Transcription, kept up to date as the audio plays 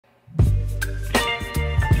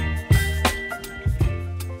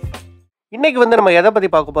இன்னைக்கு நம்ம எதை பத்தி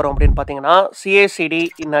பார்க்க போறோம் அப்படின்னு பார்த்தீங்கன்னா, CI/CD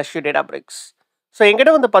இன் Azure Databricks. ஸோ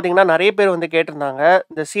என்கிட்ட பார்த்தீங்கன்னா, நெறைய பேர் கேட்டிருந்தாங்க.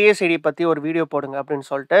 இந்த CI/CD பத்தி ஒரு வீடியோ போடுங்க அப்படின்னு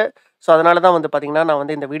சொல்லிட்டு. ஸோ அதனால தான் பார்த்தீங்கன்னா,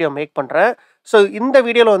 நான் இந்த வீடியோ மேக் பண்றேன். ஸோ இந்த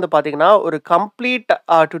வீடியோல பார்த்தீங்கன்னா, ஒரு கம்ப்ளீட்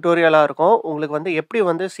டியூட்டோரியலா இருக்கும். உங்களுக்கு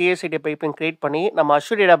எப்படி CI/CD பைப்லைன் கிரியேட் பண்ணி, நம்ம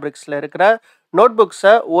Azure Databricksல இருக்கிற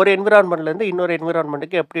நோட்புக்ஸை ஒரு என்விரான்மெண்ட்லேருந்து இன்னொரு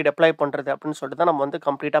என்விரான்மெண்ட்டுக்கு எப்படி டெப்ளாய் பண்ணுறது அப்படின்னு சொல்லிட்டு தான் நம்ம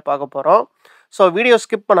கம்ப்ளீட்டாக பார்க்க போகிறோம். ஸோ வீடியோ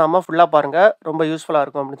ஸ்கிப் பண்ணாமல் ஃபுல்லாக பாருங்கள், ரொம்ப யூஸ்ஃபுல்லாக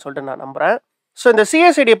இருக்கும் அப்படின்னு சொல்லிட்டு நான் நம்புகிறேன். ஸோ இந்த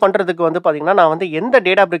CI/CD பண்ணுறதுக்கு பார்த்தீங்கன்னா, நான் எந்த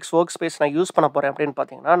டேட்டாபிரிக்ஸ் ஒர்க் ஸ்பேஸ் நான் யூஸ் பண்ண போகிறேன் அப்படின்னு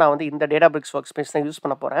பார்த்தீங்கன்னா, நான் இந்த டேட்டாபிரிக்ஸ் ஒர்க் ஸ்பேஸ் தான் யூஸ்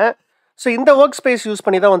பண்ண போகிறேன். ஸோ இந்த ஒர்க் ஸ்பேஸ் யூஸ்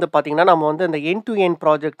பண்ணி தான் பார்த்தீங்கன்னா, நம்ம இந்த எண்ட் டு எண்ட்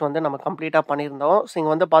ப்ராஜெக்ட் நம்ம கம்ப்ளீட்டாக பண்ணியிருந்தோம். ஸோ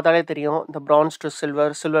இங்கே பார்த்தாலே தெரியும், இந்த France to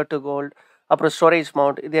silver, silver to gold, அப்புறம் ஸ்டோரேஜ்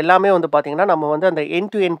மவுண்ட், இது எல்லாமே பார்த்தீங்கன்னா, நம்ம அந்த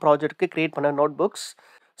எண்ட் டு எண்ட் ப்ராஜெக்ட்க்கு கிரியேட் பண்ண நோட் புக்ஸ்.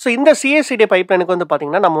 ஸோ இந்த CI/CD பைப்லைனுக்கு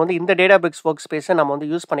பார்த்தீங்கன்னா, நம்ம இந்த டேட்டாபிரிக்ஸ் ஒர்க் ஸ்பேஸை நம்ம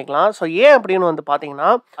யூஸ் பண்ணிக்கலாம். ஸோ ஏன் அப்படின்னு பார்த்தீங்கன்னா,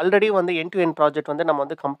 already end to end project நம்ம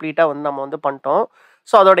கம்ப்ளீட்டாக நம்ம பண்ணிட்டோம்.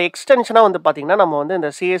 ஸோ அதோட எக்ஸ்டென்ஷனாக பார்த்தீங்கன்னா, நம்ம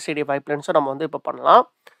இந்த CI/CD பைப்லைன்ஸும் நம்ம இப்போ பண்ணலாம்.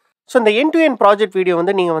 ஸோ இந்த end to end project video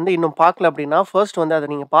நீங்கள் இன்னும் பார்க்கல அப்படின்னா, ஃபர்ஸ்ட் அதை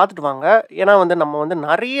நீங்கள் பார்த்துட்டு வாங்க. ஏன்னா நம்ம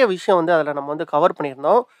நிறைய விஷயம் அதில் நம்ம கவர்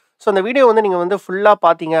பண்ணியிருந்தோம். ஸோ அந்த வீடியோ நீங்கள் ஃபுல்லாக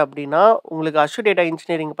பார்த்தீங்க அப்படின்னா, உங்களுக்கு Azure டேட்டா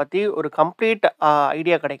இன்ஜினியரிங் பற்றி ஒரு கம்ப்ளீட்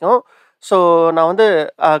ஐடியா கிடைக்கும். ஸோ நான்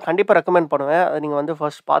கண்டிப்பாக ரெக்கமெண்ட் பண்ணுவேன். அதை நீங்கள்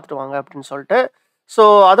ஃபர்ஸ்ட் பார்த்துட்டு வாங்க அப்படின்னு சொல்லிட்டு. ஸோ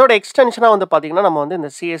அதோட எக்ஸ்டென்ஷனாக பார்த்தீங்கன்னா, நம்ம இந்த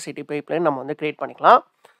CI/CD பைப்லைன் நம்ம கிரியேட் பண்ணிக்கலாம்.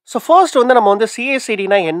 ஸோ ஃபர்ஸ்ட் நம்ம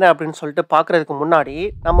CI/CDனா என்ன அப்படின்னு சொல்லிட்டு பார்க்குறதுக்கு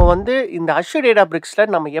முன்னாடி, நம்ம இந்த Azure Databricksல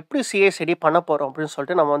நம்ம எப்படி CI/CD பண்ண போகிறோம் அப்படின்னு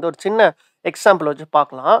சொல்லிட்டு நம்ம ஒரு சின்ன எக்ஸாம்பிள் வச்சு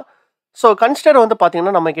பார்க்கலாம். ஸோ கன்சிடர்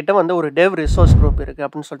பார்த்தீங்கன்னா, நம்மக்கிட்ட ஒரு டெவ் ரிசோர்ஸ் குரூப் இருக்குது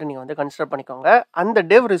அப்படின்னு சொல்லிட்டு நீங்கள் கன்சிடர் பண்ணிக்கோங்க. அந்த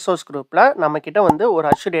டெவ் ரிசோர்ஸ் குரூப்பில் நம்மக்கிட்ட ஒரு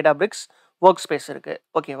Azure Databricks ஒர்க் ஸ்பேஸ் இருக்குது.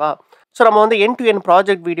 ஓகேவா? ஸோ நம்ம எண்ட் டு எண்ட்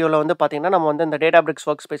ப்ராஜெக்ட் வீடியோவில் பார்த்தீங்கன்னா, நம்ம இந்த டேட்டாபிரிக்ஸ்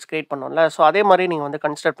ஒர்க் ஸ்பேஸ் கிரியேட் பண்ணோம்ல. ஸோ அதே மாதிரி நீங்கள்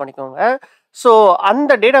கன்சிடர் பண்ணிக்கோங்க. ஸோ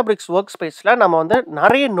அந்த டேட்டாபிரிக்ஸ் ஒர்க் ஸ்பேஸில் நம்ம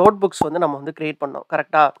நிறைய நோட் புக்ஸ் நம்ம கிரியேட் பண்ணோம்.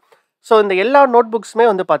 கரெக்டாக? ஸோ இந்த எல்லா நோட் புக்ஸுமே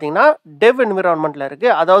பார்த்தீங்கன்னா, டெவ் என்விரான்மெண்ட்டில் இருக்குது.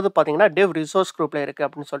 அதாவது பார்த்தீங்கன்னா, டெவ் ரிசோர்ஸ் குரூப்பில் இருக்குது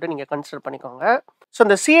அப்படின்னு சொல்லிட்டு நீங்கள் கன்சிடர் பண்ணிக்கோங்க. ஸோ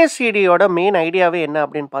இந்த CI/CDயோட மெயின் ஐடியாவே என்ன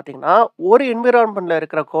அப்படின்னு பார்த்தீங்கன்னா, ஒரு என்விரான்மெண்ட்டில்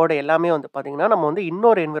இருக்கிற கோடை எல்லாமே பார்த்தீங்கன்னா, நம்ம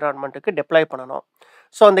இன்னொரு என்விரான்மெண்ட்டுக்கு டெப்ளாய் பண்ணணும்.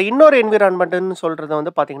 ஸோ அந்த இன்னொரு என்விரான்மெண்ட்டுன்னு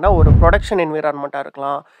சொல்கிறது பார்த்தீங்கன்னா, ஒரு ப்ரொடக்ஷன் என்விரான்மெண்ட்டாக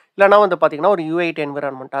இருக்கலாம். இல்லைனா பார்த்தீங்கன்னா, ஒரு UAT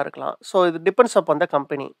என்விரான்மெண்ட்டாக இருக்கலாம். ஸோ இது depends upon the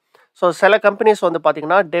company. So சில கம்பெனிஸ்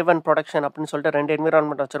பார்த்தீங்கன்னா, டெவ் அண்ட் ப்ரொடக்ஷன் அப்படின்னு சொல்லிட்டு 2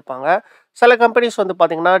 என்விரான்மெண்ட் வச்சுருப்பாங்க. சில கம்பெனிஸ்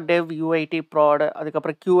பார்த்தீங்கன்னா, டெவ், UAT, ப்ராட்,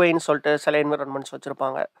 அதுக்கப்புறம் QAன்னு சொல்லிட்டு சில என்விரான்மெண்ட்ஸ்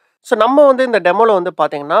வச்சுருப்பாங்க. ஸோ நம்ம இந்த டெமோவில்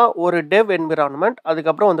பார்த்தீங்கன்னா, ஒரு டெவ் என்விரான்மெண்ட்,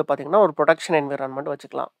 அதுக்கப்புறம் பார்த்தீங்கன்னா, ஒரு ப்ரொடக்ஷன் என்விரான்மெண்ட்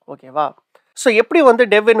வச்சுக்கலாம். ஓகேவா? ஸோ எப்படி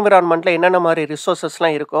டெவ் என்விரான்மெண்ட்டில் என்னென்ன மாதிரி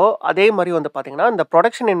ரிசோர்ஸஸ்லாம் இருக்கோ, அதே மாதிரி பார்த்தீங்கன்னா, இந்த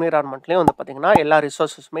ப்ரொடக்ஷன் என்விரான்மெண்ட்லேயும் பார்த்தீங்கன்னா, எல்லா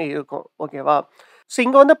ரிசோர்ஸஸுமே இருக்கும். ஓகேவா? ஸோ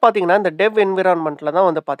இங்கே பார்த்தீங்கன்னா, இந்த டெவ் என்விரான்மெண்ட்டில்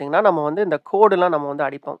தான் பார்த்தீங்கன்னா, நம்ம இந்த கோடெலாம் நம்ம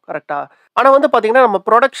அடிப்போம். கரெக்டாக? ஆனால் பார்த்தீங்கன்னா, நம்ம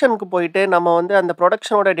ப்ரொடக்ஷனுக்கு போயிட்டு நம்ம அந்த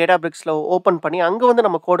ப்ரொடக்ஷனோட டேட்டாபிரிக்ஸில் ஓப்பன் பண்ணி அங்கே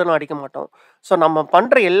நம்ம கோடெலாம் அடிக்க மாட்டோம். ஸோ நம்ம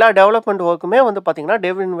பண்ணுற எல்லா டெவலப்மெண்ட் ஒர்க்குமே பார்த்தீங்கன்னா,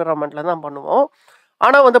 டெவ் என்விரான்மெண்ட்டில் தான் பண்ணுவோம்.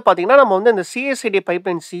 ஆனால் பார்த்தீங்கன்னா, நம்ம இந்த CI/CD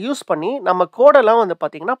பைப்லைன்ஸ் யூஸ் பண்ணி நம்ம கோடெல்லாம்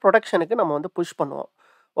பார்த்தீங்கன்னா, ப்ரொடக்ஷனுக்கு நம்ம புஷ் பண்ணுவோம்.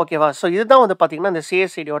 ஓகேவா? ஸோ இதுதான் பார்த்தீங்கன்னா, இந்த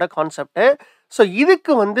CI/CDயோட கான்செப்ட்டு. ஸோ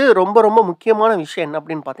இதுக்கு ரொம்ப ரொம்ப முக்கியமான விஷயம் என்ன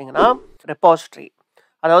அப்படின்னு பார்த்தீங்கன்னா, ரெபாசிட்டரி.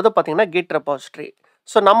 அதாவது பார்த்தீங்கன்னா, கிட் ரெபாசிட்டரி.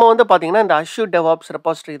 ஸோ நம்ம பார்த்தீங்கன்னா, இந்த Azure DevOps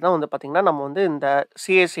ரெபாசிட்டரி தான் பார்த்தீங்கன்னா, நம்ம இந்த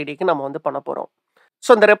CI/CDக்கு நம்ம பண்ண போகிறோம்.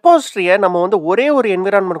 ஸோ இந்த ரெபாசிட்டரியை நம்ம ஒரே ஒரு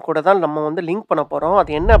என்விரான்மெண்ட் கூட தான் நம்ம லிங்க் பண்ண போகிறோம்.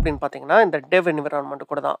 அது என்ன அப்படின்னு பார்த்தீங்கன்னா, இந்த டெவ் என்விரான்மெண்ட்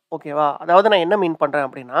கூட தான். ஓகேவா? அதாவது நான் என்ன மீன் பண்ணுறேன்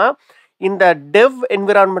அப்படின்னா, இந்த டெவ்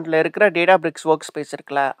என்விரான்மெண்ட்டில் இருக்கிற டேட்டாபிரிக்ஸ் ஒர்க் ஸ்பேஸ்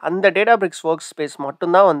இருக்குல்ல, அந்த டேட்டாபிரிக்ஸ் ஒர்க் ஸ்பேஸ்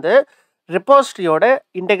மட்டும்தான் ரெபாசிட்டரியோட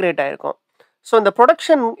இன்டெகிரேட் ஆகிருக்கும். ஸோ இந்த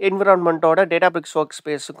ப்ரொடக்ஷன் என்விரான்மெண்ட்டோட டேட்டாபிரிக்ஸ் ஒர்க்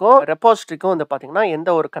ஸ்பேஸுக்கும் ரெபாசிட்டரிக்கும் பார்த்தீங்கன்னா,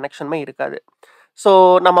 எந்த ஒரு கனெக்ஷனுமே இருக்காது.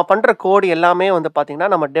 ஸோ நம்ம பண்ணுற கோடு எல்லாமே பார்த்தீங்கன்னா,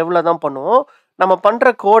 நம்ம டெவ்வில் தான் பண்ணுவோம். நம்ம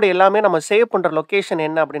பண்ணுற கோடு எல்லாமே நம்ம சேவ் பண்ணுற லொக்கேஷன்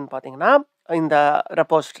என்ன அப்படின்னு பார்த்தீங்கன்னா, இந்த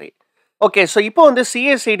ரெபாசிட்டரி. ஓகே. ஸோ இப்போ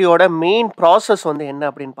CI/CDயோட மெயின் ப்ராசஸ்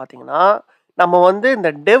என்ன அப்படின்னு பார்த்தீங்கன்னா, நம்ம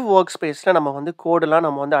இந்த டெவ் ஒர்க் ஸ்பேஸில் நம்ம கோடெலாம்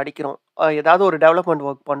நம்ம அடிக்கிறோம். ஏதாவது ஒரு டெவலப்மெண்ட்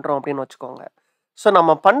ஒர்க் பண்ணுறோம் அப்படின்னு வச்சுக்கோங்க. ஸோ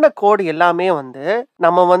நம்ம பண்ண கோடு எல்லாமே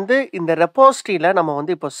நம்ம இந்த ரெபாசிட்டரியில் நம்ம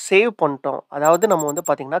இப்போ சேவ் பண்ணிட்டோம். அதாவது நம்ம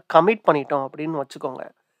பார்த்தீங்கன்னா, கமிட் பண்ணிட்டோம் அப்படின்னு வச்சுக்கோங்க.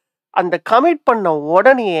 அந்த கமிட் பண்ண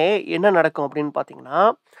உடனேயே என்ன நடக்கும் அப்படின்னு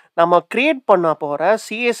பார்த்தீங்கன்னா, நம்ம கிரியேட் பண்ண போகிற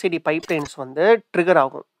CI/CD பைப்லைன்ஸ் ட்ரிகர்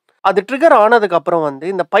ஆகும். அது ட்ரிகர் ஆனதுக்கப்புறம்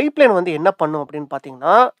இந்த பைப்லைன் என்ன பண்ணும் அப்படின்னு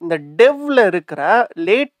பார்த்தீங்கன்னா, இந்த டெவ்வில் இருக்கிற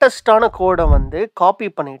லேட்டஸ்டான கோடை காப்பி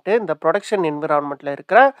பண்ணிவிட்டு இந்த ப்ரொடக்ஷன் என்விரான்மெண்ட்டில்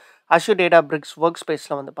இருக்கிற Azure Databricks ஒர்க்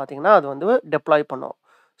ஸ்பேஸில் பார்த்தீங்கன்னா, அது டெப்ளாய் பண்ணும்.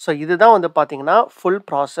 ஸோ இதுதான் பார்த்தீங்கன்னா, ஃபுல்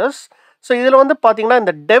ப்ராசஸ். ஸோ இதில் பார்த்தீங்கன்னா,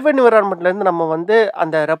 இந்த டெவ் என்விரான்மெண்ட்லேருந்து நம்ம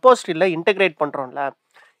அந்த ரெபாசிட்டரியில் இன்டெகிரேட் பண்ணுறோம்ல,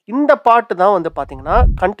 இந்த பார்ட் தான் பார்த்தீங்கன்னா,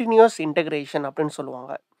 கண்டினியூஸ் இன்டெகிரேஷன் அப்படின்னு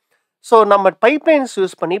சொல்லுவாங்க. ஸோ நம்ம பைப்லைன்ஸ்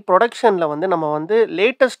யூஸ் பண்ணி ப்ரொடக்ஷனில் வந்து நம்ம வந்து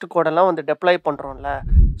லேட்டஸ்ட் கோடெல்லாம் வந்து டெப்ளாய் பண்ணுறோம்ல.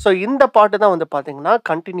 ஸோ இந்த பார்ட்டு தான் வந்து பார்த்தீங்கன்னா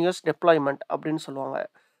கண்டினியூஸ் டெப்ளாய்மெண்ட் அப்படின்னு சொல்லுவாங்க.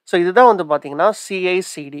 ஸோ இதுதான் வந்து பார்த்தீங்கன்னா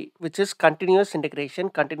CICD which is continuous integration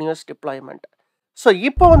continuous deployment. So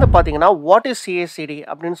இப்போ வந்து பார்த்தீங்கன்னா வாட் இஸ் சிஐசிடி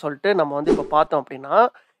அப்படின்னு சொல்லிட்டு நம்ம வந்து இப்போ பார்த்தோம் அப்படின்னா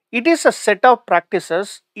it is a set of practices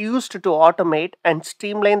used to automate and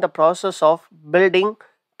streamline the process of building,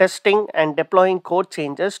 testing and deploying code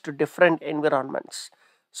changes to different environments.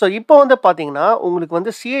 So இப்போ வந்து பார்த்தீங்கன்னா உங்களுக்கு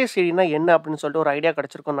வந்து சிஐசிடினா என்ன அப்படின்னு சொல்லிட்டு ஒரு ஐடியா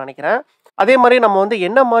கிடச்சிருக்கும்னு நினைக்கிறேன். அதே மாதிரி நம்ம வந்து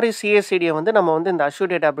என்ன மாதிரி சிஐசிடியை வந்து நம்ம வந்து இந்த Azure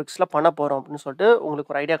Databricks பண்ண போகிறோம் அப்படின்னு சொல்லிட்டு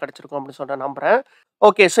உங்களுக்கு ஒரு ஐடியா கிடச்சிருக்கும் அப்படின்னு சொல்லிட்டு நம்புகிறேன்.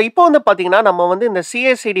 ஓகே, ஸோ இப்போ வந்து பார்த்தீங்கன்னா நம்ம வந்து இந்த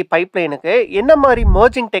சிஐசிடி பைப்லைனுக்கு என்ன மாதிரி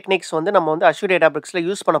மர்ஜிங் டெக்னிக்ஸ் வந்து நம்ம வந்து Azure Databricks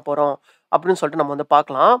யூஸ் பண்ண போகிறோம் அப்படின்னு சொல்லிட்டு நம்ம வந்து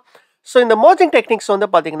பார்க்கலாம். ஸோ இந்த மர்ஜிங் டெக்னிக்ஸ் வந்து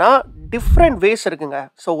பார்த்தீங்கன்னா டிஃப்ரெண்ட் வேஸ் இருக்குங்க.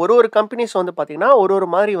 ஸோ ஒரு கம்பெனிஸ் வந்து பார்த்தீங்கன்னா ஒரு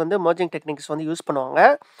மாதிரி வந்து மர்ஜிங் டெக்னிக்ஸ் வந்து யூஸ் பண்ணுவாங்க.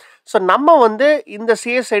 ஸோ நம்ம வந்து இந்த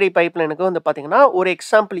சிஎஸ்ஐடி பைப்லைனுக்கு வந்து பார்த்தீங்கன்னா ஒரு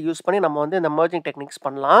எக்ஸாம்பிள் யூஸ் பண்ணி நம்ம வந்து இந்த மர்ஜிங் டெக்னிக்ஸ்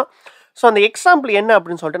பண்ணலாம். ஸோ அந்த எக்ஸாம்பிள் என்ன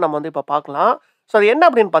அப்படின்னு சொல்லிட்டு நம்ம வந்து இப்போ பார்க்கலாம். ஸோ அது என்ன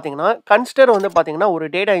அப்படின்னு பார்த்தீங்கன்னா கன்சிடர் வந்து பார்த்தீங்கன்னா ஒரு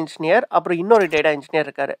டேட்டா இன்ஜினியர் அப்புறம் இன்னொரு டேட்டா இன்ஜினியர்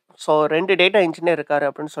இருக்காரு. ஸோ 2 டேட்டா இன்ஜினியர் இருக்காரு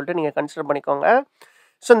அப்படின்னு சொல்லிட்டு நீங்கள் கன்சிடர் பண்ணிக்கோங்க.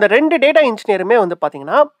 ஸோ இந்த 2 டேட்டா இன்ஜினியருமே வந்து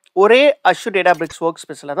பார்த்தீங்கன்னா ஒரே Azure Databricks ஒர்க்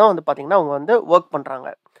ஸ்பேஸில் தான் வந்து பார்த்தீங்கன்னா அவங்க வந்து ஒர்க் பண்ணுறாங்க.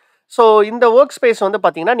 ஸோ இந்த ஒர்க் ஸ்பேஸ் வந்து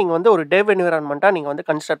பார்த்தீங்கன்னா நீங்கள் வந்து ஒரு டெவ் என்விரான்மெண்ட்டாக நீங்கள் வந்து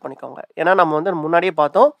கன்சிடர் பண்ணிக்கோங்க. ஏன்னா நம்ம வந்து முன்னாடியே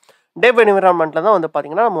பார்த்தோம் டெவ் என்விரான்மெண்ட்டில் தான் வந்து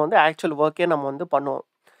பார்த்தீங்கன்னா நம்ம வந்து ஆக்சுவல் ஒர்க்கே நம்ம வந்து பண்ணுவோம்.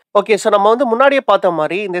 ஓகே, ஸோ நம்ம வந்து முன்னாடியே பார்த்த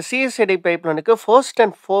மாதிரி இந்த CSIT பைப்லைனுக்கு first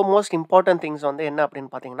and foremost important things வந்து என்ன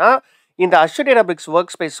அப்படின்னு பார்த்தீங்கன்னா இந்த Azure Databricks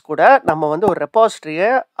ஒர்க் ஸ்பேஸ் கூட நம்ம வந்து ஒரு ரெபாசிட்டரியை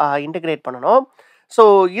இன்டெகிரேட் பண்ணணும். ஸோ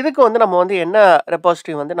இதுக்கு வந்து நம்ம வந்து என்ன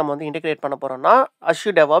ரெபாசிட்டரி வந்து நம்ம வந்து இன்டெகிரேட் பண்ண போகிறோம்னா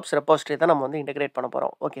Azure DevOps ரெபாசிட்டரி தான் நம்ம வந்து இன்டெகிரேட் பண்ண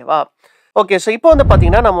போகிறோம். ஓகேவா? ஓகே, ஸோ இப்போ வந்து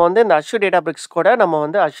பார்த்தீங்கன்னா நம்ம வந்து இந்த Azure Databricks கூட நம்ம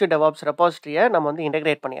வந்து Azure DevOps ரெபாசிட்டரியை நம்ம வந்து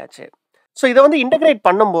இன்டெகிரேட் பண்ணியாச்சு. ஸோ இதை வந்து இன்டெகிரேட்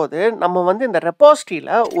பண்ணும்போது நம்ம வந்து இந்த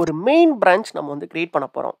ரெபாசிட்டரியில் ஒரு மெயின் பிரான்ச் நம்ம வந்து கிரியேட் பண்ண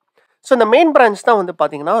போகிறோம். ஸோ இந்த மெயின் பிரான்ச் தான் வந்து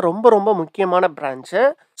பார்த்தீங்கன்னா ரொம்ப முக்கியமான பிரான்ச்சு.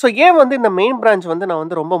 ஸோ ஏன் வந்து இந்த மெயின் பிரான்ச் வந்து நான்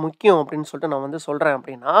வந்து ரொம்ப முக்கியம் அப்படின்னு சொல்லிட்டு நான் வந்து சொல்கிறேன்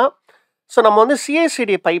அப்படின்னா ஸோ நம்ம வந்து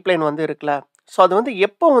சிஐசிடி பைப்லைன் வந்து இருக்குல்ல. ஸோ அது வந்து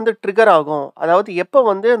எப்போ வந்து ட்ரிகர் ஆகும், அதாவது எப்போ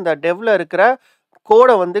வந்து இந்த டெவ்வில் இருக்கிற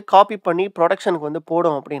கோடை வந்து காப்பி பண்ணி ப்ரொடக்ஷனுக்கு வந்து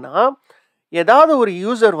போடும் அப்படின்னா ஏதாவது ஒரு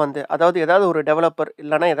யூசர் வந்து அதாவது ஏதாவது ஒரு டெவலப்பர்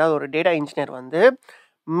இல்லைனா ஏதாவது ஒரு டேட்டா இன்ஜினியர் வந்து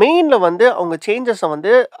மெயினில் வந்து அவங்க சேஞ்சஸை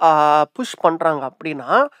வந்து புஷ் பண்ணுறாங்க அப்படின்னா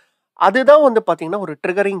அதுதான் வந்து பார்த்திங்கன்னா ஒரு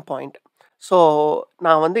ட்ரிகரிங் பாயிண்ட். ஸோ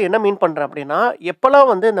நான் வந்து என்ன மீன் பண்ணுறேன் அப்படின்னா எப்போல்லாம்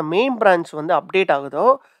வந்து இந்த மெயின் பிரான்ச் வந்து அப்டேட் ஆகுதோ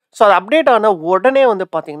ஸோ அது அப்டேட் ஆன உடனே வந்து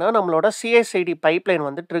பார்த்திங்கன்னா நம்மளோட சிஐசிடி பைப்லைன்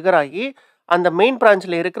வந்து ட்ரிகர் ஆகி அந்த மெயின்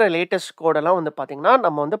பிரான்ச்சில் இருக்கிற லேட்டஸ்ட் கோடெல்லாம் வந்து பார்த்திங்கன்னா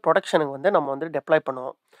நம்ம வந்து ப்ரொடக்ஷனுக்கு வந்து நம்ம வந்து டெப்ளாய்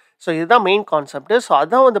பண்ணுவோம். ஸோ இதுதான் மெயின் கான்செப்ட். ஸோ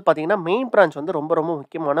அதான் வந்து பார்த்திங்கன்னா மெயின் பிரான்ச் வந்து ரொம்ப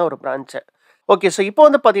முக்கியமான ஒரு பிரான்ச்சு. ஓகே, ஸோ இப்போ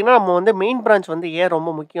வந்து பார்த்திங்கன்னா நம்ம வந்து மெயின் பிரான்ச் வந்து ஏன் ரொம்ப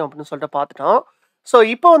முக்கியம் அப்படின்னு சொல்லிட்டு பார்த்துட்டோம். ஸோ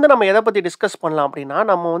இப்போ வந்து நம்ம எதை பற்றி டிஸ்கஸ் பண்ணலாம் அப்படின்னா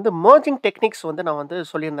நம்ம வந்து மர்ஜிங் டெக்னிக்ஸ் வந்து நான் வந்து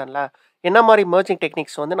சொல்லியிருந்தேன்ல என்ன மாதிரி மர்ஜிங்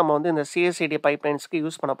டெக்னிக்ஸ் வந்து நம்ம வந்து இந்த சிஎஸ்சிடி பைப்லைன்ஸ்க்கு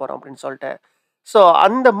யூஸ் பண்ண போகிறோம் அப்படின்னு சொல்லிட்டு. ஸோ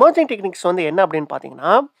அந்த மர்ஜிங் டெக்னிக்ஸ் வந்து என்ன அப்படின்னு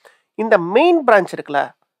பார்த்தீங்கன்னா இந்த மெயின் பிரான்ச் இருக்குல்ல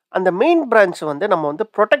அந்த மெயின் பிரான்ச் வந்து நம்ம வந்து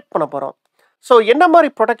ப்ரொடெக்ட் பண்ண போகிறோம். ஸோ என்ன மாதிரி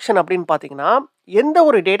ப்ரொடெக்ஷன் அப்படின்னு பார்த்தீங்கன்னா எந்த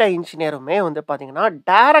ஒரு டேட்டா இன்ஜினியருமே வந்து பார்த்தீங்கன்னா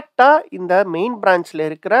டைரெக்டாக இந்த மெயின் பிரான்ச்சில்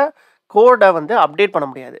இருக்கிற கோடை வந்து அப்டேட் பண்ண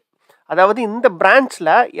முடியாது. அதாவது இந்த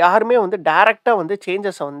பிரான்ச்சில் யாருமே வந்து டைரெக்டாக வந்து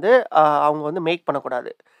சேஞ்சஸை வந்து அவங்க வந்து மேக்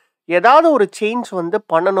பண்ணக்கூடாது. ஏதாவது ஒரு சேஞ்ச் வந்து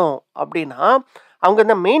பண்ணணும் அப்படின்னா அவங்க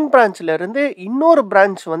இந்த மெயின் பிரான்ச்சிலேருந்து இன்னொரு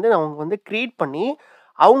பிரான்ச் வந்து அவங்க வந்து க்ரியேட் பண்ணி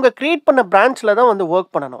அவங்க க்ரியேட் பண்ண பிரான்ச்சில் தான் வந்து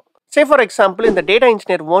ஒர்க் பண்ணணும். சே ஃபார் எக்ஸாம்பிள் இந்த டேட்டா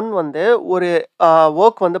இன்ஜினியர் 1 வந்து ஒரு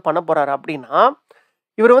ஒர்க் வந்து பண்ண போகிறாரு அப்படின்னா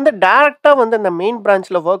இவர் வந்து டைரெக்டாக வந்து இந்த மெயின்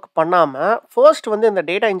பிரான்ச்சில் ஒர்க் பண்ணாமல் ஃபர்ஸ்ட் வந்து இந்த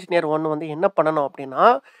டேட்டா இன்ஜினியர் 1 வந்து என்ன பண்ணணும் அப்படின்னா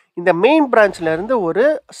இந்த மெயின் பிரான்ச்லேருந்து ஒரு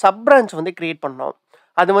சப் பிரான்ச் வந்து க்ரியேட் பண்ணணும்.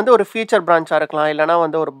 அது வந்து ஒரு ஃபீச்சர் பிரான்ச்சாக இருக்கலாம் இல்லைனா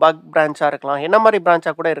வந்து ஒரு பக் பிரான்ச்சாக இருக்கலாம் என்ன மாதிரி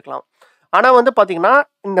பிரான்ச்சாக கூட இருக்கலாம். ஆனால் வந்து பார்த்திங்கன்னா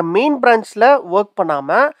இந்த மெயின் பிரான்ச்சில் ஒர்க்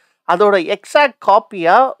பண்ணாமல் அதோட எக்ஸாக்ட்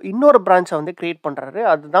காப்பியாக இன்னொரு பிரான்ச்சை வந்து க்ரியேட் பண்ணுறாரு.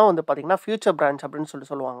 அதுதான் வந்து பார்த்திங்கன்னா ஃபியூச்சர் பிரான்ச் அப்படின்னு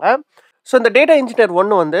சொல்லுவாங்க. ஸோ இந்த டேட்டா இன்ஜினியர்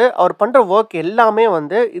 1 வந்து அவர் பண்ணுற ஒர்க் எல்லாமே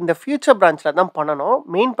வந்து இந்த ஃபியூச்சர் பிரான்ச்சில் தான் பண்ணணும்,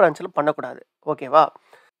 மெயின் பிரான்ச்சில் பண்ணக்கூடாது. ஓகேவா?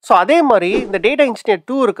 ஸோ அதே மாதிரி இந்த டேட்டா இன்ஜினியர்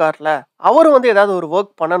 2 இருக்கார்ல அவர் வந்து ஏதாவது ஒரு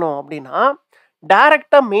ஒர்க் பண்ணணும் அப்படின்னா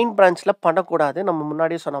டைரெக்டாக மெயின் பிரான்ச்சில் பண்ணக்கூடாது. நம்ம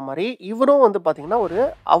முன்னாடியே சொன்ன மாதிரி இவரும் வந்து பார்த்திங்கன்னா ஒரு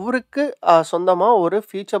அவருக்கு சொந்தமாக ஒரு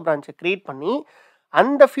ஃபியூச்சர் பிரான்ச்சை க்ரியேட் பண்ணி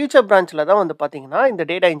அந்த ஃபியூச்சர் பிரான்ச்சில் தான் வந்து பார்த்திங்கன்னா இந்த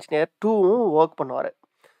டேட்டா இன்ஜினியர் 2வும் ஒர்க் பண்ணுவார்.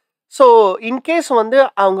 ஸோ இன்கேஸ் வந்து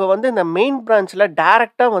அவங்க வந்து இந்த மெயின் பிரான்ச்சில்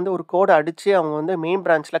டைரெக்டாக வந்து ஒரு கோடை அடித்து அவங்க வந்து மெயின்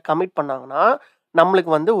பிரான்ச்சில் கமிட் பண்ணாங்கன்னா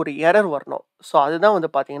நம்மளுக்கு வந்து ஒரு எரர் வரணும். ஸோ அதுதான் வந்து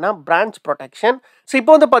பார்த்திங்கன்னா பிரான்ச் ப்ரொடெக்ஷன். ஸோ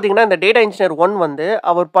இப்போ வந்து பார்த்திங்கன்னா இந்த டேட்டா இன்ஜினியர் 1 வந்து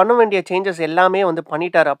அவர் பண்ண வேண்டிய சேஞ்சஸ் எல்லாமே வந்து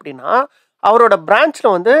பண்ணிட்டார் அப்படின்னா அவரோட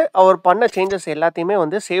பிரான்ச்சில் வந்து அவர் பண்ண சேஞ்சஸ் எல்லாத்தையுமே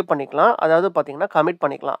வந்து சேவ் பண்ணிக்கலாம். அதாவது பார்த்திங்கன்னா கமிட்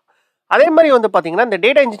பண்ணிக்கலாம். அதே மாரி வந்து பார்த்தீங்கன்னா, இந்த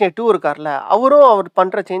டேட்டா இன்ஜினியர் 2 இருக்கார்ல, அவர்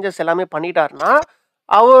பண்ற சேஞ்சஸ் எல்லாமே பண்ணிட்டாருன்னா,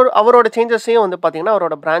 அவரோட சேஞ்சஸையும் வந்து பார்த்தீங்கன்னா,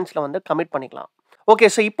 அவரோட பிரான்ச்ல வந்து கமிட் பண்ணிக்கலாம். ஓகே.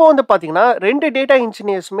 ஸோ இப்போ வந்து பார்த்தீங்கன்னா, 2 டேட்டா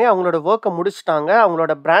இன்ஜினியர்ஸுமே அவங்களோட வொர்க்க முடிச்சுட்டாங்க.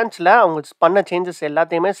 அவங்களோட பிரான்ச்ல அவங்க பண்ண சேஞ்சஸ்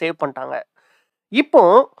எல்லாத்தையுமே சேவ் பண்ணிட்டாங்க. இப்போ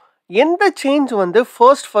எந்த சேஞ்ச் வந்து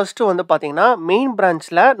ஃபர்ஸ்ட்டு வந்து பார்த்தீங்கன்னா, மெயின்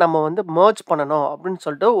பிரான்ச்ல நம்ம வந்து மெர்ஜ் பண்ணணும் அப்படின்னு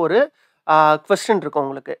சொல்லிட்டு ஒரு கொஸ்டின் இருக்கும்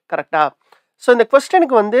உங்களுக்கு. கரெக்ட்டா? ஸோ இந்த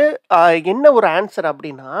கொஸ்டினுக்கு வந்து என்ன ஒரு ஆன்சர்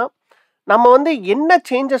அப்படின்னா, நம்ம வந்து என்ன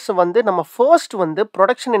சேஞ்சஸ் வந்து நம்ம ஃபர்ஸ்ட் வந்து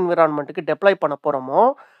புரொடக்ஷன் என்விரான்மென்ட்க்கு டெப்ளாய் பண்ண போறோமோ,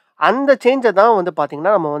 அந்த சேஞ்ச தான் வந்து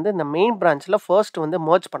பார்த்தீங்கன்னா, நம்ம வந்து இந்த மெயின் பிரான்ச்ல ஃபர்ஸ்ட் வந்து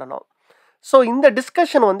மெர்ஜ் பண்ணணும். ஸோ இந்த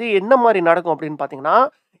டிஸ்கஷன் வந்து என்ன மாரி நடக்கும் அப்படின்னு பார்த்தீங்கன்னா,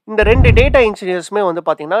 இந்த 2 டேட்டா இன்ஜினியர்ஸுமே வந்து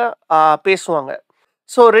பார்த்தீங்கன்னா, பேசுவாங்க.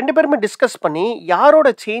 ஸோ 2 பேருமே டிஸ்கஸ் பண்ணி, யாரோட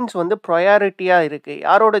சேஞ்ச் வந்து ப்ரையாரிட்டியா இருக்கு,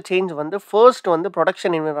 யாரோட சேஞ்ச் வந்து ஃபர்ஸ்ட் வந்து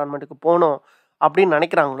புரொடக்ஷன் என்விரான்மென்ட்க்கு போணும் அப்படின்னு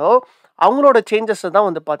நெனைக்கிறாங்களோ, அவங்களோட சேஞ்சஸ தான்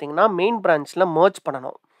வந்து பார்த்தீங்கன்னா, மெயின் பிரான்ச்ல மெர்ஜ்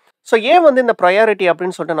பண்ணணும். ஸோ ஏன் வந்து இந்த ப்ரையாரிட்டி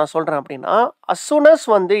அப்படின்னு சொல்லிட்டு நான் சொல்றேன் அப்படின்னா, அஸ் சூன் அஸ்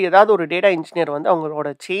வந்து ஏதாவது ஒரு டேட்டா இன்ஜினியர் வந்து அவங்களோட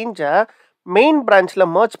சேஞ்ச மெயின் பிரான்ச்ல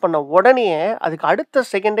மெர்ஜ் பண்ண உடனேயே, அதுக்கு அடுத்த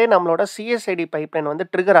செகண்டே நம்மளோட சிஎஸ்ஐடி பைப்லைன் வந்து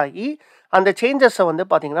ட்ரிகர் ஆகி, அந்த சேஞ்சஸ வந்து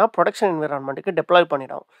பார்த்தீங்கன்னா, புரொடக்ஷன் என்விரான்மென்ட்க்கு டெப்ளாய்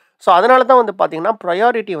பண்ணிடும். ஸோ அதனால தான் வந்து பார்த்தீங்கன்னா,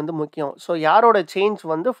 ப்ரையாரிட்டி வந்து முக்கியம். ஸோ யாரோட சேஞ்ச்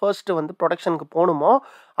வந்து ஃபர்ஸ்ட் வந்து புரொடக்ஷனுக்கு போணுமோ,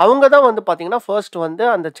 அவங்க தான் வந்து பார்த்தீங்கன்னா, ஃபர்ஸ்ட் வந்து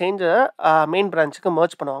அந்த சேஞ்ச மெயின் பிரான்ச்சுக்கு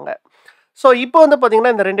மெர்ஜ் பண்ணுவாங்க. ஸோ இப்போ வந்து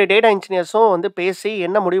பார்த்தீங்கன்னா, இந்த 2 டேட்டா இன்ஜினியர்ஸும் வந்து பேசி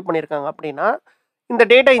என்ன முடிவு பண்ணியிருக்காங்க அப்படின்னா, இந்த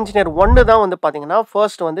டேட்டா இன்ஜினியர் 1 தான் வந்து பார்த்தீங்கன்னா,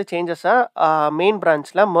 ஃபர்ஸ்ட் வந்து சேஞ்சஸ மெயின்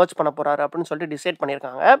பிரான்ச்ல மெர்ஜ் பண்ண போறாரு அப்படின்னு சொல்லிட்டு டிசைட்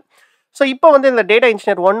பண்ணியிருக்காங்க. ஸோ இப்போ வந்து இந்த டேட்டா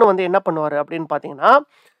இன்ஜினியர் 1 வந்து என்ன பண்ணுவாரு அப்படின்னு பார்த்தீங்கன்னா,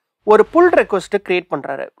 ஒரு புல் ரெக்வெஸ்ட் கிரியேட்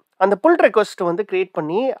பண்றாரு. அந்த புல் ரெக்வெஸ்ட் வந்து கிரியேட்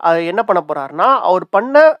பண்ணி, என்ன பண்ண போறாருன்னா, அவர்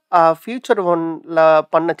பண்ண ஃபியூச்சர் 1ல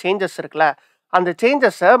பண்ண சேஞ்சஸ் இருக்குல்ல, அந்த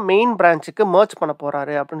சேஞ்சஸ மெயின் பிரான்ச்சுக்கு மெர்ஜ் பண்ண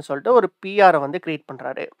போறாரு அப்படின்னு சொல்லிட்டு ஒரு பிஆர வந்து கிரியேட்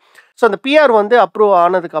பண்றாரு. ஸோ அந்த பிஆர் வந்து அப்ரூவ்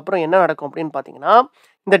ஆனதுக்கப்புறம் என்ன நடக்கும் அப்படின்னு பார்த்தீங்கன்னா,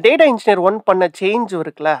 இந்த டேட்டா இன்ஜினியர் 1 பண்ண சேஞ்ச்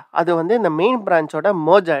இருக்குல்ல, அது வந்து இந்த மெயின் பிரான்ச்சோட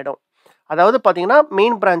மெர்ஜ் ஆயிடும். அதாவது பார்த்தீங்கன்னா,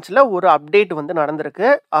 மெயின் பிரான்ச்ல ஒரு அப்டேட் வந்து நடந்திருக்கு.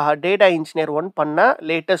 டேட்டா இன்ஜினியர் 1 பண்ண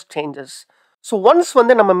லேட்டஸ்ட் சேஞ்சஸ். ஸோ ஒன்ஸ்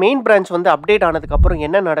வந்து நம்ம மெயின் பிரான்ச் வந்து அப்டேட் ஆனதுக்கப்புறம்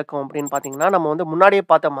என்ன நடக்கும் அப்படின்னு பார்த்தீங்கன்னா, நம்ம வந்து முன்னாடியே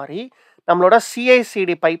பார்த்த மாரி, நம்மளோட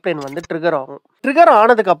சிஐசிடி பைப்லைன் வந்து ட்ரிகர் ஆகும். ட்ரிகர்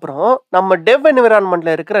ஆனதுக்கப்புறம், நம்ம டெவ்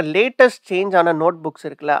என்விரான்மென்ட்ல இருக்கிற லேட்டஸ்ட் சேஞ்ச் ஆன நோட் புக்ஸ்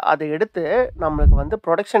இருக்குல்ல, அத எடுத்து நம்மளுக்கு வந்து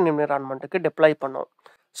புரொடக்ஷன் என்விரான்மென்ட்க்கு டெப்ளாய் பண்ணும்.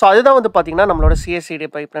 ஸோ அதுதான் வந்து பார்த்தீங்கன்னா, நம்மளோட சிஐசிடி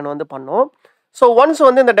பைப்லைன் வந்து பண்ணும். ஸோ ஒன்ஸ்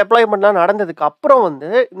வந்து இந்த டெப்ளாய்மெண்ட்லாம் நடந்ததுக்கு அப்புறம் வந்து,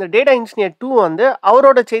 இந்த டேட்டா இன்ஜினியர் 2 வந்து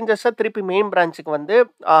அவரோட சேஞ்சஸ திருப்பி மெயின் பிரான்ச்சுக்கு வந்து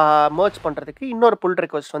மெர்ஜ் பண்றதுக்கு இன்னொரு புல்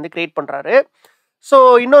ரெக்வெஸ்ட் வந்து கிரியேட் பண்றாரு. ஸோ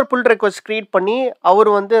இன்னொரு புல் ரெக்வெஸ்ட் கிரியேட் பண்ணி,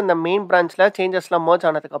 அவரு வந்து அந்த மெயின் பிரான்ச்ல சேஞ்சஸ்லாம் மெர்ஜ்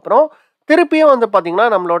ஆனதுக்கப்புறம், திருப்பியும் வந்து பார்த்தீங்கன்னா,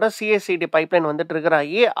 நம்மளோட சிஐசிடி பைப்லைன் வந்து ட்ரிகர்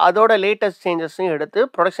ஆகி, அதோட லேட்டஸ்ட் சேஞ்சஸையும் எடுத்து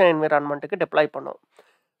புரொடக்ஷன் என்விரான்மென்ட்க்கு டெப்ளாய் பண்ணும்.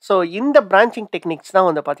 ஸோ இந்த பிரான்ச்சிங் டெக்னிக்ஸ் தான்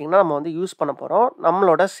வந்து பார்த்தீங்கன்னா, நம்ம வந்து யூஸ் பண்ண போறோம்,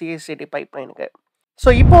 நம்மளோட சிஐசிடி பைப்லைனுக்கு. ஸோ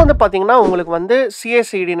இப்போ வந்து பார்த்தீங்கன்னா, உங்களுக்கு வந்து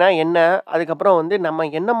சிஐசிடினா என்ன? அதுக்கப்புறம் வந்து நம்ம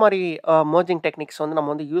என்ன மாரி மெர்ஜிங் டெக்னிக்ஸ் வந்து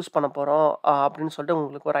நம்ம வந்து யூஸ் பண்ண போறோம் அப்படின்னு சொல்லிட்டு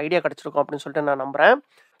உங்களுக்கு ஒரு ஐடியா கிடைச்சிருக்கும் அப்படின்னு சொல்லிட்டு நான் நம்புறேன்.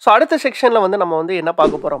 ஸோ அடுத்த செக்ஷன்ல வந்து நம்ம வந்து என்ன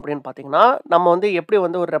பார்க்க போறோம் அப்படின்னு பார்த்தீங்கன்னா, நம்ம வந்து எப்படி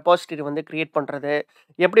வந்து ஒரு ரெபாசிட்டரி வந்து கிரியேட் பண்றது,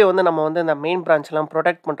 எப்படி வந்து நம்ம வந்து இந்த மெயின் பிரான்ச்லாம்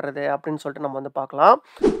புரொடெக்ட் பண்றது அப்படின்னு சொல்லிட்டு நம்ம வந்து பார்க்கலாம்.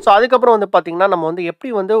 ஸோ அதுக்கப்புறம் வந்து பார்த்தீங்கன்னா, நம்ம வந்து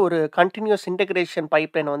எப்படி வந்து ஒரு கன்டினியூஸ் இன்டகிரேஷன்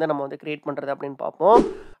பைப்லைன் வந்து நம்ம வந்து கிரியேட் பண்றது அப்படின்னு பார்ப்போம்.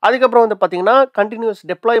 அதுக்கப்புறம் வந்து பார்த்தீங்கன்னா, கன்டினியூஸ்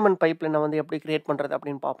டெப்ளாய்மென்ட் பைப்லைன வந்து எப்படி கிரியேட் பண்றது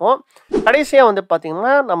அப்படின்னு பார்ப்போம். கடைசியா வந்து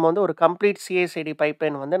பார்த்தீங்கன்னா, நம்ம வந்து ஒரு கம்ப்ளீட் சிஐசிடி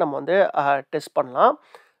பைப்லைன் வந்து நம்ம வந்து டெஸ்ட் பண்ணலாம்.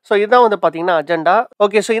 ஸோ இதுதான் வந்து பார்த்தீங்கன்னா அஜெண்டா.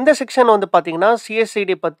 ஓகே. ஸோ இந்த செக்ஷன் வந்து பார்த்தீங்கன்னா,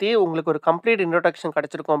 சிஎஸ்சிடி பத்தி உங்களுக்கு ஒரு கம்ப்ளீட் இன்ட்ரோடக்ஷன்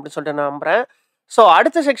கிடைச்சிருக்கும் அப்படின்னு சொல்லிட்டு நான் நம்புறேன். ஸோ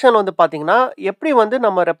அடுத்த செக்ஷன் வந்து பார்த்தீங்கன்னா, எப்படி வந்து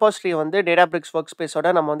நம்ம ரெபாசிட்டரிய வந்து டேட்டாபிரிக்ஸ் ஒர்க் ஸ்பேஸோட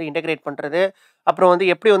நம்ம வந்து இன்டகிரேட் பண்றது, அப்புறம் வந்து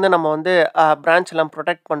எப்படி வந்து நம்ம வந்து பிரான்ச் எல்லாம்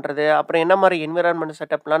புரொடெக்ட் பண்றது, அப்புறம் என்ன மாரி என்விரான்மென்ட்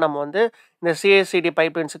செட்டப்லாம் நம்ம வந்து இந்த சிஎஸ்சிடி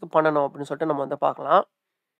பைப்லைன்ஸ்க்கு பண்ணணும் அப்படின்னு சொல்லிட்டு நம்ம வந்து பார்க்கலாம்.